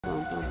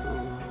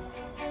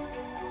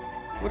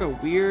What a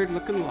weird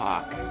looking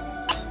lock.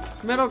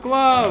 Metal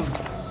glove!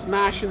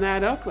 Smashing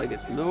that up like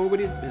it's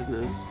nobody's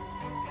business.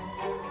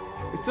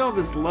 We still have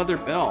this leather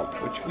belt,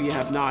 which we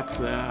have not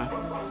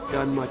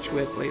done much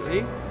with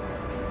lately.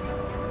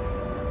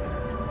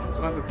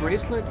 So I have a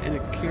bracelet and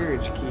a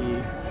carriage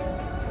key.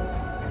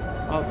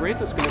 Oh, the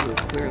bracelet's gonna go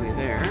clearly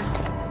there.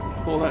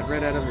 Pull that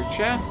right out of her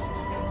chest.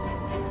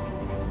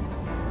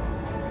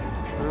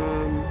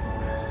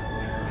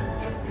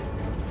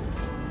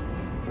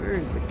 Where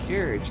is the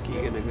carriage key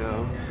gonna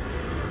go?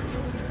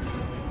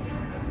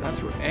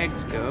 That's where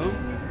eggs go.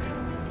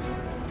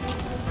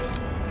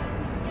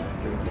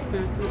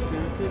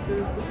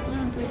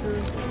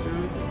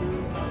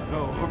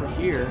 Oh, over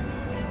here.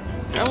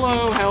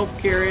 Hello, health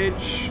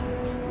carriage.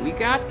 We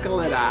got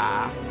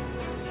glitter.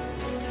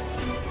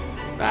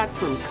 That's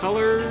some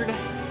colored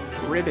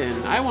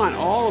ribbon. I want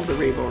all of the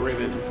rainbow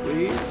ribbons,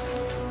 please.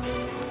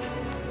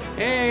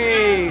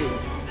 Hey!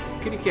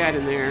 Kitty cat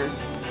in there.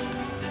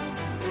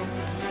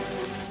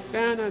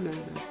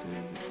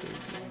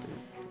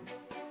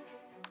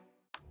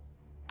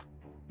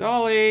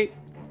 Dolly!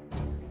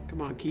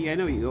 Come on, Key. I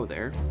know you go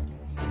there.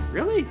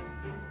 Really?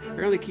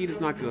 Apparently Key does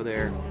not go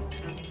there.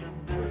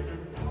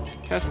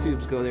 Test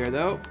tubes go there,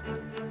 though.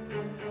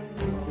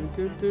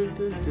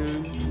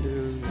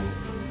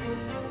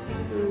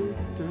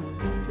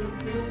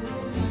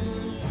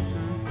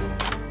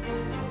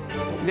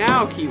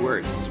 Now Key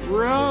works.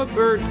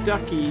 Rubber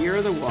ducky,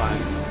 you're the one.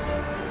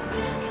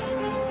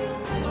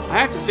 I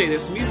have to say,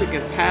 this music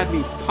has had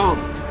me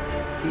pumped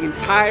the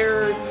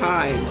entire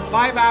time.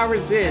 5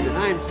 hours in, and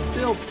I'm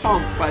still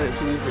pumped by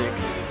this music.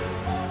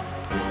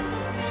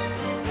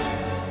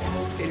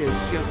 It is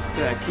just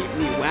keeping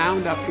me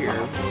wound up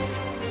here.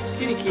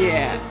 Kitty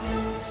cat.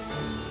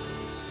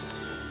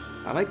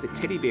 I like the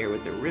teddy bear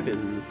with the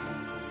ribbons.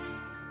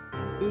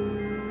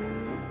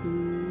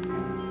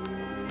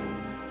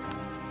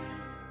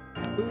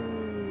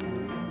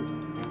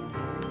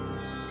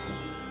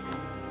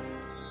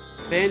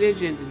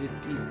 Bandage into the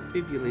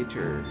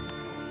defibrillator.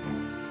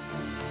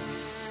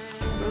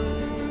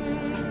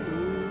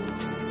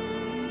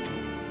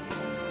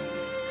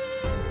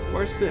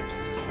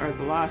 Forceps are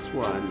the last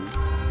one.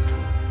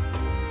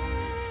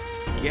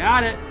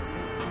 Got it!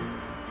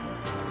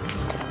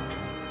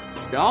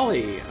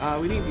 Dolly,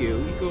 we need you.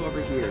 You go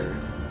over here.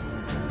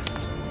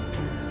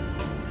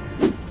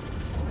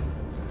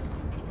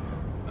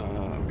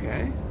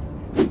 Okay.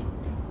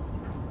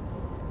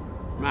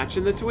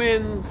 Matching the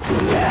twins.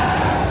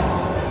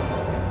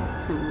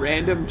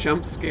 Random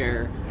jump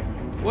scare.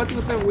 What's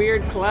with the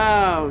weird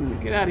clown?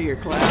 Get out of here,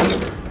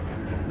 clown.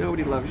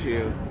 Nobody loves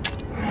you.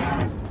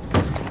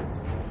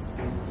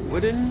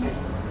 Wooden. I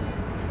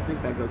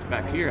think that goes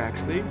back here,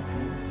 actually.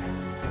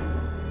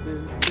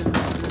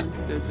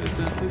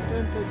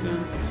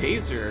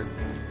 Taser.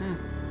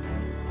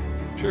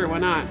 Sure, why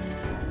not?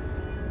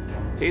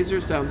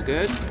 Taser sounds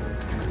good.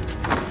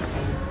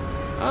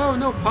 Oh,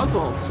 no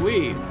puzzle.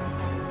 Sweet.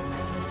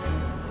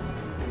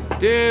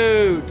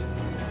 Dude.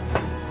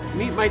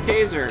 Meet my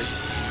taser.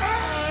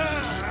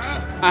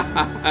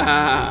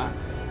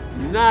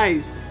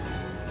 Nice.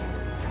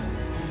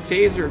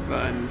 Taser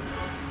fun.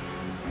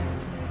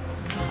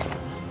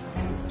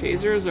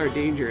 Tasers are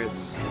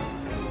dangerous.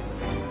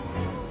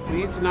 We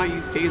need to not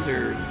use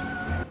tasers.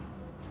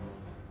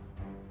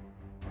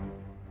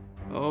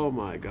 Oh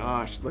my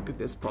gosh, look at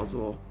this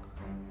puzzle.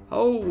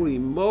 Holy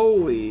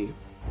moly.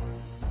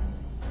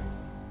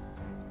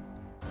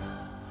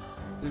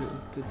 A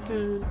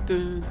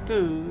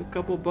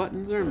couple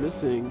buttons are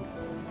missing.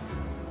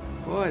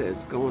 What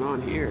is going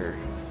on here?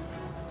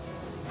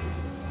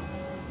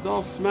 It's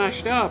all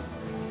smashed up.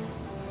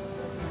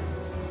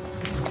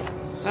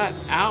 That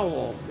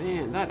owl,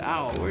 man, that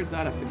owl, where does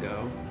that have to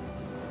go?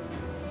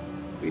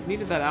 We've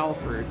needed that owl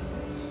for a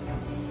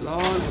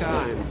long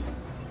time.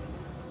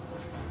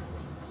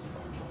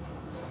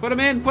 Put him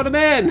in, put him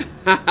in!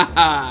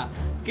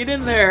 Get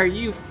in there,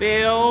 you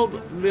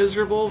failed,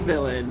 miserable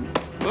villain.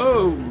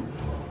 Boom!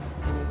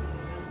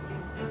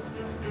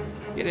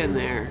 Get in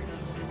there.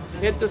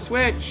 Hit the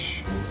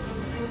switch.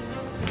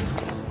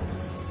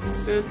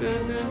 Dun,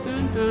 dun, dun,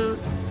 dun, dun.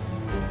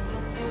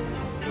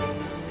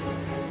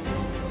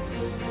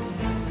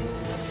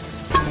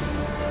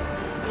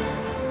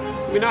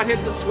 Can we not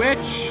hit the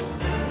switch?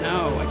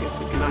 No, I guess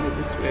we cannot hit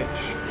the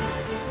switch.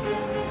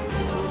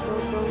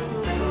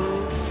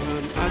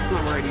 That's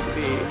not where I need to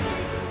be.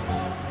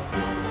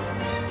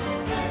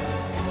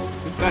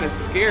 We've got a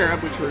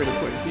scarab, which we're going to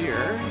put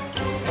here.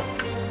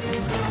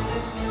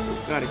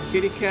 We've got a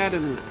kitty cat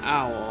and an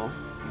owl.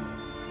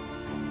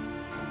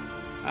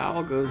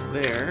 Owl goes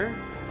there.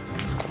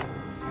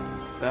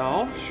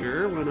 Bell,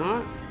 sure, why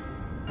not?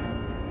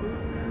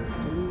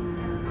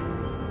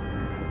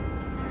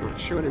 Not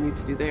sure what I need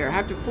to do there. I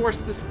have to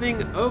force this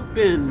thing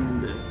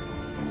open.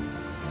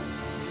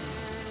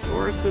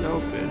 Force it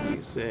open,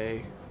 you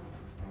say.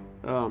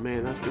 Oh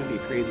man, that's gonna be a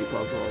crazy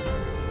puzzle.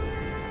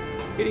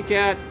 Kitty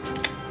cat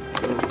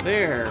goes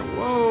there.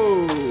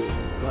 Whoa!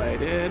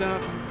 Light it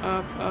up,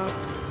 up, up.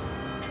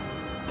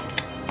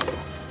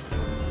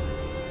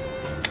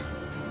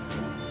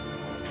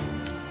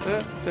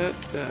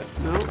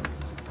 No.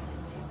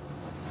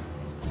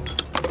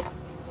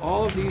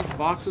 All of these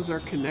boxes are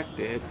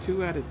connected.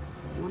 1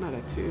 out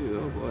of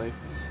 2. Oh boy.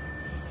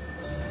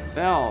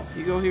 Valve,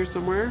 you go here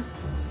somewhere?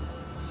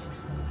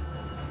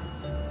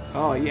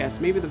 Oh yes,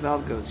 maybe the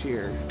valve goes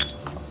here.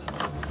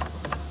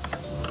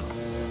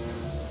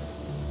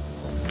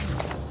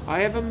 I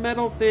have a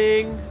metal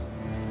thing.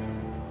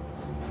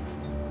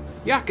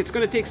 Yuck, it's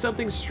gonna take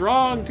something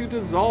strong to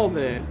dissolve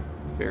it.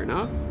 Fair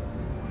enough.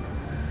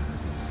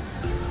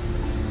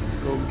 Let's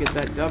go get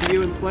that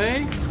W in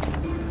play.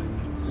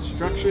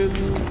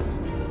 Instructions.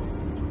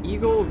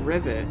 Eagle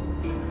rivet.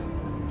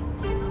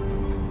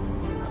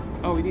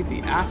 Oh, we need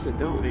the acid,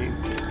 don't we?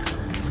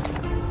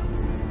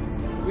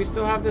 Do we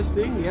still have this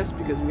thing? Yes,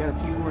 because we got a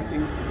few more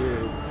things to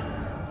do.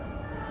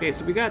 Okay,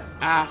 so we got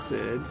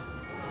acid.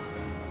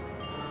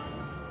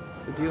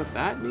 To deal with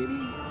that, maybe?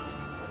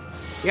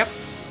 Yep.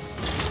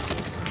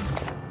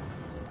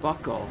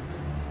 Buckle.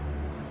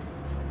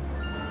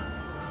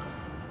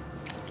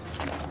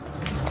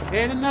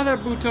 And another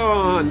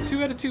bouton!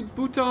 2 out of 2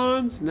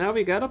 boutons. Now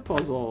we got a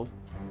puzzle.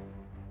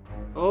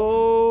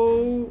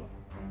 Oh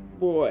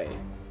boy.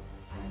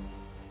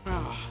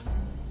 Ah.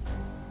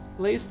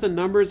 Place the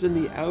numbers in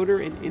the outer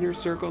and inner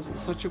circles in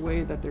such a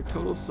way that their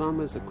total sum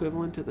is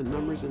equivalent to the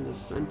numbers in the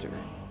center.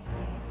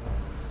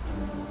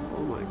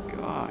 Oh my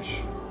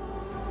gosh.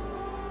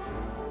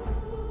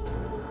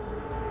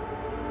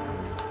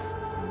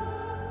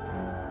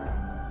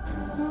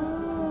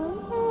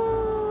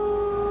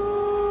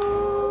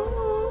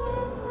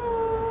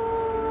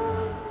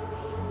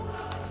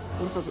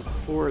 What if I put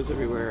 4s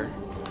everywhere?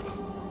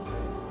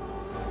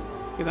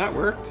 Okay, that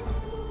worked.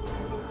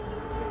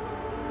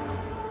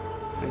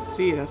 I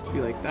see, it has to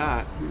be like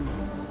that.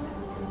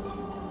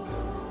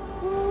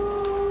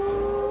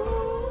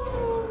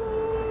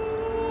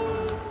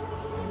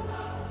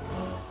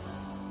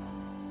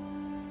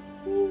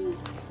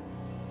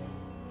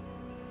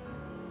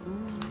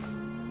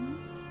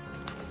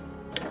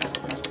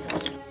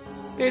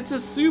 It's a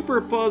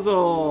super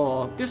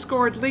puzzle!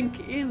 Discord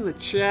link in the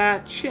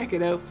chat. Check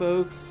it out,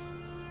 folks.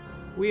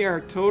 We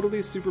are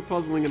totally super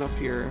puzzling it up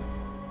here.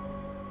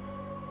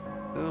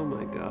 Oh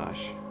my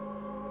gosh.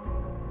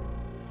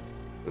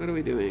 What are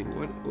we doing?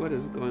 What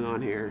is going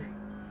on here?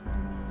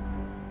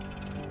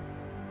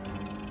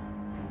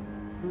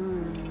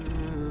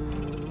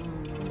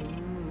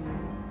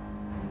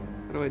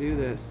 How do I do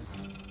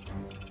this?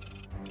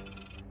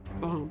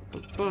 Bum,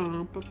 bum,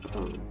 bum, bum,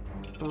 bum,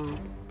 bum,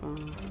 bum, bum.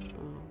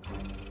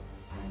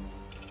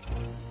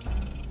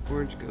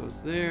 Orange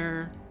goes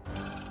there.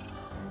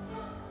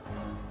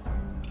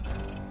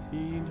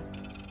 Feed.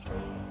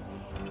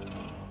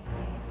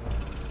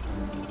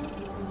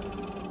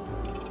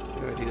 How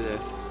do I do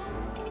this?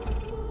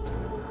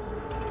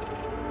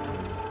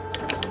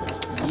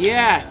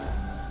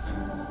 Yes!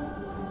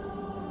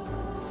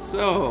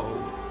 So,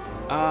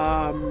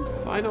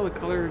 find all the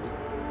colored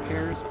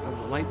pairs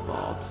of light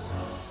bulbs.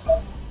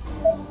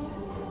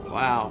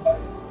 Wow.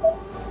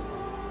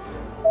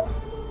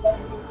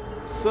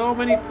 So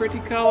many pretty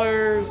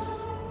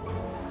colors.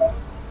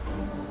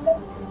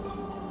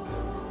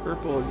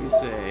 Purple, you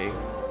say.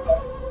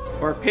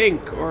 Or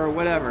pink, or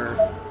whatever.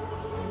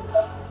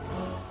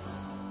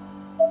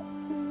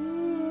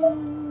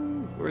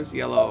 Where's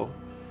yellow?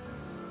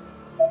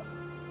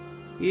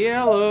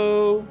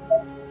 Yellow!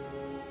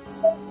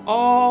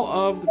 All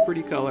of the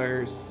pretty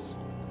colors.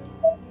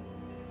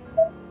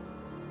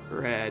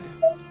 Red.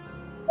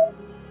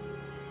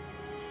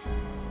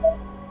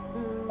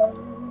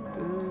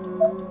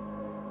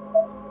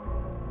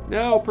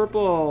 No,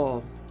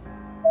 purple!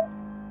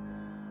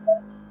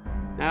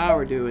 Now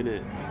we're doing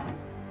it.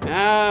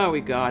 Now we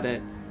got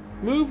it.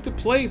 Move the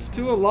plates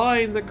to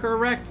align the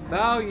correct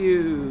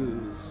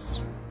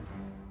values.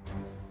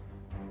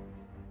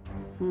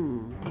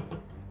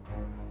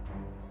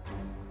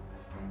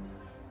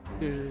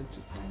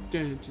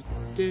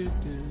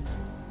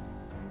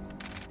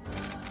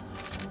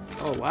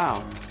 Oh,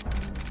 wow.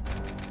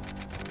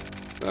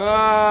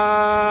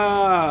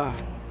 Ah!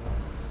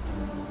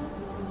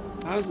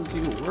 How does this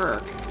even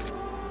work?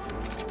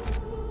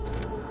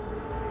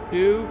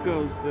 2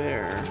 goes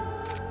there.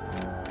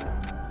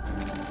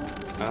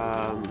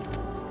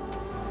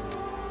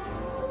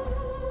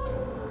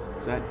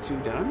 Is that 2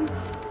 done?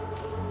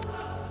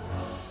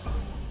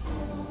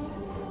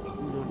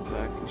 I'm not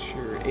exactly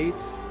sure. 8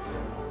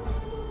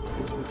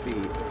 is with the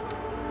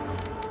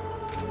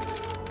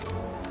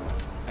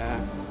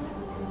F.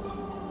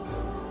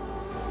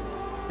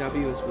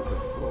 W is with the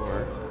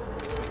 4.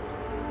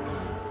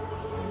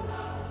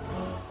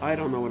 I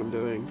don't know what I'm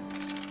doing.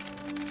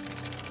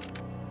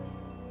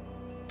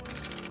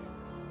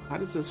 How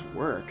does this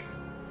work?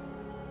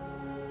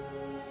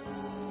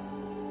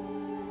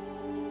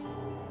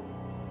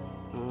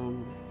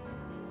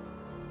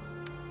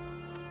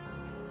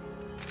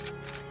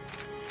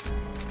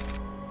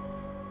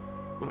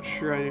 Not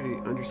sure I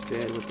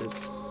understand what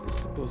this is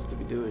supposed to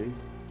be doing.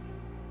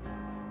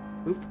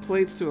 Move the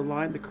plates to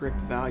align the correct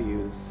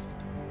values.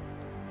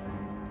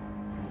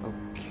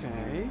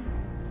 Okay.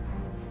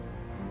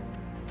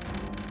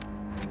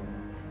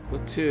 The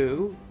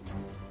 2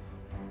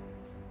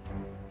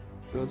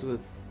 goes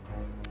with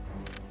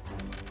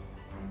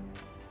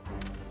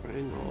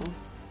triangle.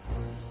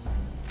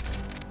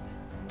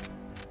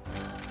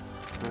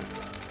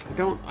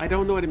 I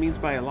don't know what it means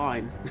by a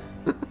line.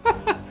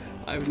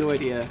 I have no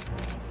idea.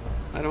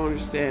 I don't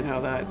understand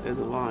how that is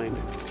aligned.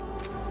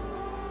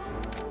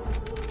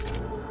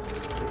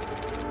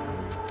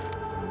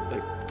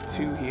 Like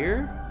 2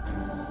 here,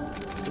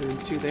 and then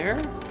 2 there.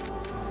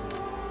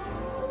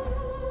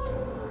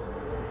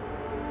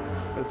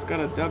 But it's got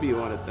a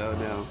W on it though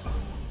now.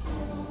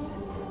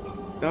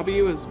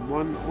 W is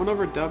 1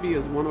 over W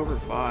is 1 over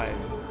 5.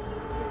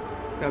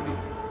 W.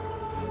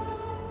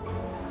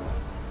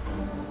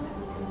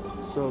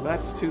 So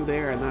that's 2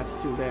 there, and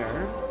that's 2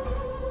 there.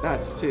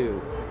 That's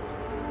 2.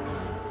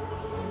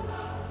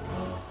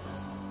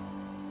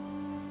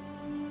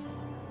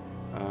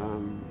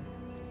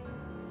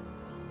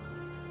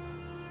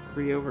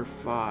 3 over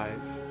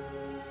 5.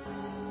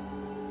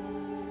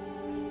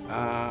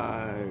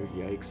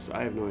 Yikes.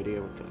 I have no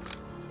idea what the...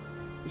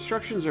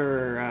 Instructions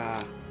are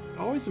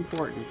always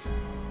important.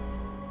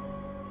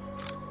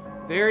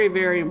 Very,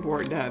 very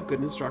important to have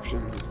good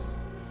instructions.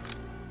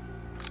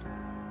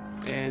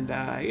 And,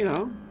 you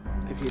know,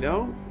 if you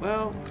don't,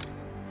 well,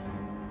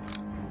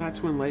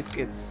 that's when life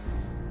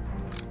gets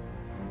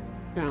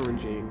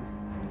challenging.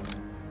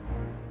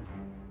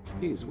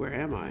 Jeez, where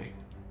am I?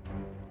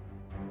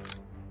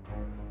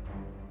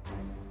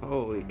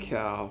 Holy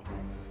cow.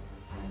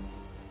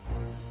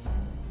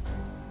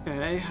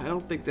 Okay, I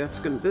don't think that's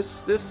gonna...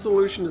 This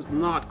solution is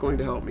not going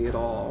to help me at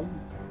all.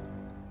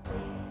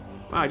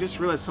 Wow, I just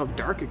realized how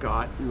dark it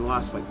got in the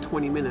last, like,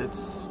 20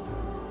 minutes.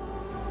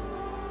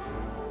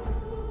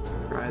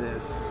 Try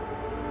this.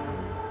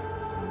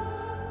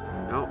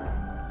 Nope.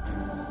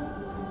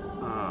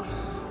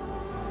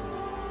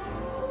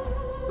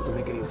 Doesn't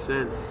make any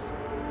sense.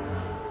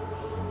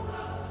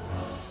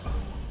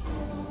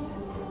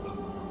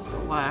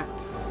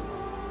 Select.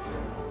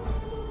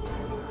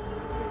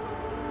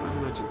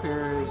 Magic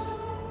pairs.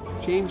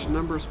 Change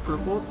numbers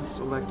purple to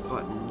select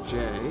button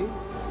J.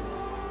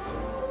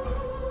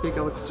 Big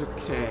elixir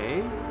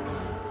K.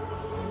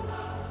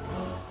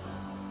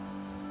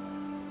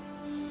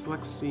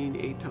 Select scene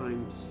 8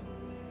 times.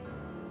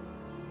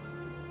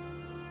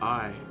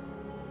 I.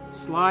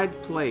 Slide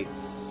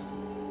plates.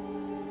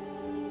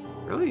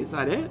 Really? Is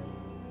that it?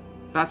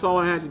 That's all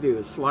I had to do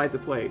is slide the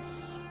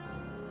plates.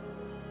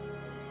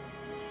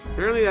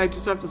 Apparently I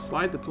just have to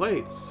slide the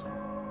plates.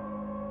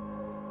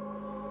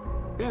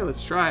 Okay,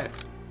 let's try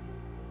it.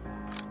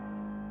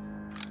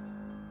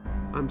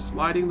 I'm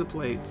sliding the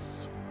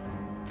plates.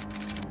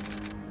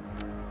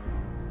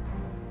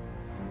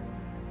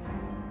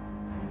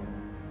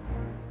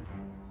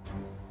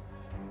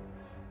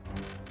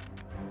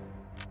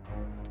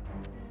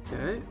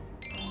 Okay.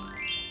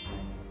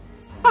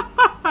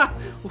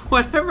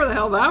 Whatever the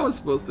hell that was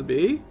supposed to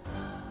be.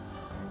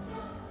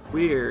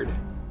 Weird.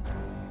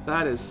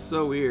 That is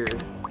so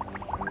weird.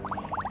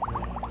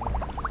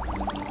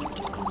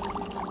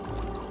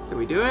 Did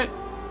we do it?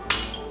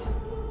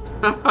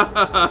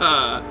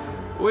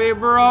 We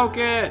broke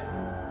it!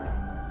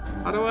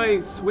 How do I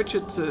switch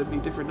it to be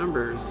different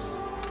numbers?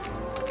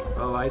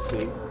 Oh, I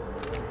see.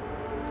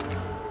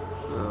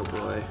 Oh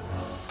boy.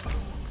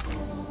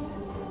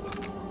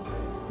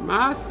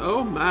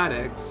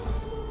 Mathematics.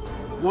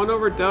 1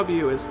 over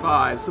W is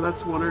 5, so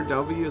that's 1 over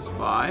W is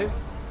 5.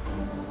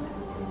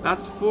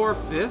 That's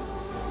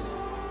 4/5.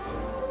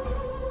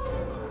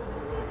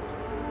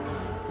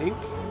 I think.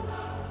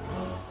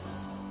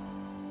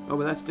 Oh,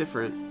 but that's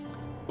different.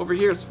 Over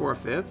here is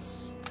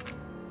 4/5.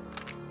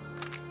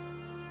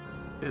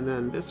 And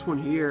then this one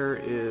here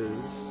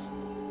is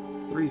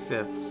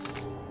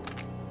 3/5.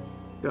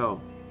 Go.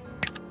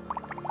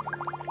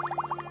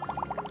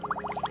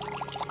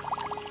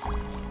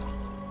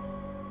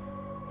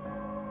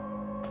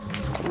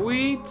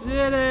 We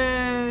did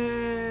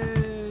it!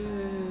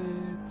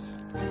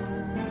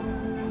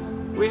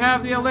 We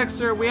have the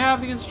elixir, we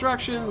have the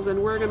instructions,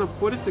 and we're gonna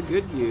put it to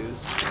good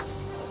use.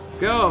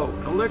 Go!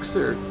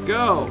 Elixir,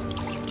 go!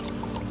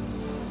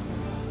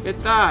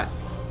 Hit that!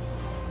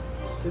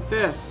 Hit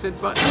this,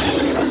 hit button.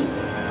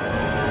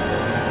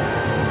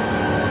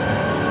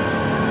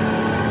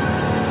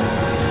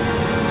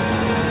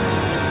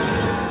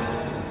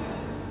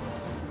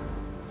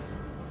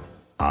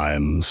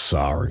 I'm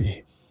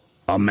sorry.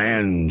 A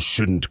man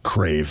shouldn't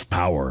crave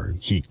power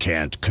he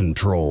can't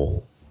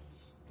control.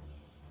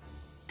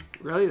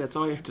 Really? That's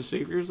all you have to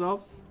say for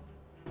yourself?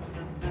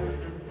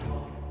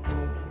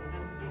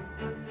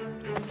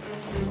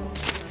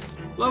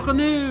 Local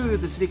news!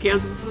 The city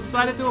council has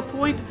decided to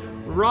appoint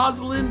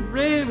Rosalind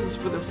Ribs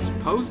for the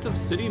post of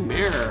city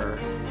mayor.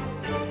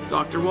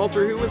 Dr.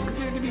 Walter, who was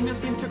considered to be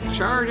missing, took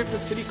charge of the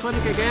city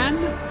clinic again.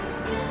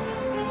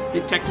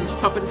 Detective's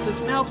puppet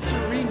assistant helps to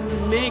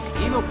remake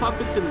evil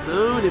puppets in his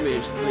own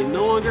image so they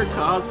no longer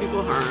cause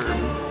people harm.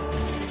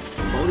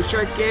 The Holy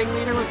Shark gang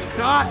leader was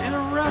caught and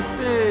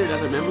arrested.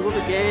 Other members of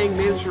the gang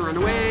managed to run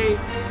away.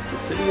 The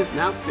city is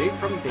now safe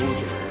from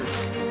danger.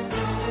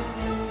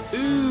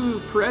 Ooh,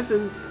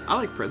 presents. I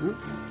like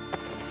presents.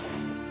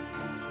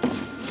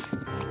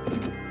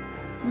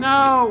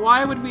 No,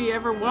 why would we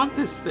ever want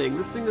this thing?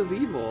 This thing is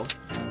evil.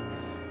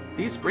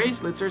 These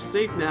bracelets are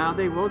safe now.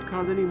 They won't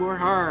cause any more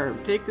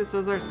harm. Take this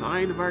as our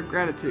sign of our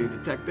gratitude,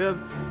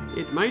 Detective.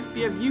 It might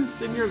be of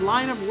use in your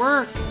line of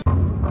work.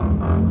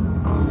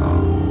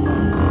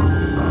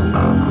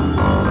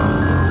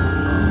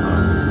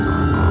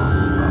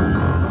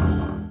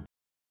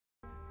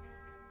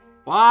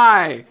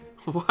 Why?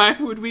 Why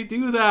would we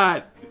do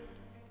that?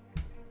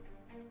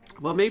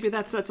 Well, maybe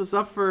that sets us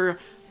up for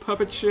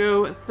Puppet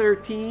Show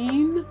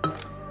 13.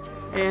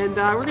 And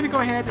we're going to go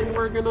ahead and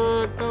we're going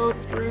to go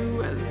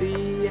through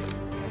the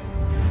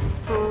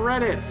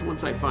credits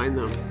once I find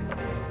them.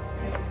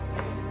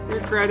 The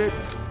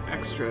credits,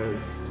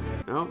 extras.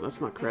 No, that's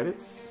not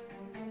credits.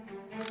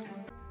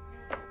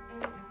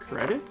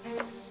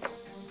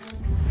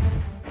 Credits.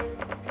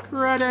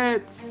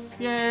 Credits!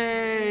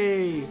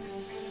 Yay!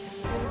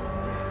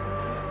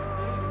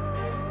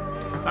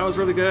 That was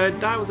really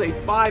good. That was a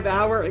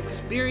 5-hour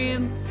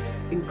experience,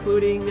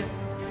 including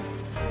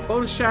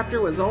bonus chapter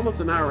was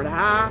almost an hour and a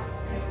half,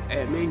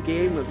 and main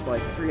game was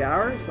like 3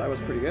 hours. That was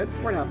pretty good.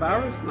 4.5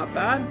 hours, not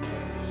bad.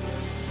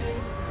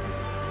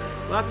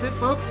 So that's it,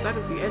 folks. That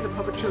is the end of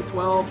Puppet Show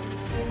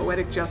 12,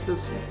 Poetic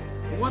Justice,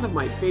 one of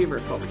my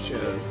favorite puppet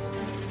shows.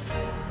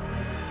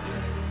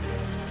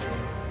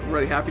 I'm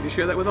really happy to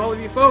share that with all of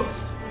you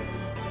folks.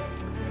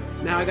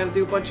 Now I gotta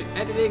do a bunch of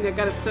editing. I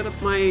gotta set up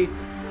my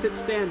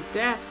sit-stand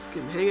desk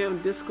and hang out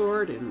in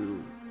Discord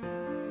and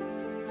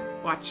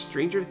watch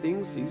Stranger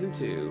Things Season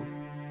 2.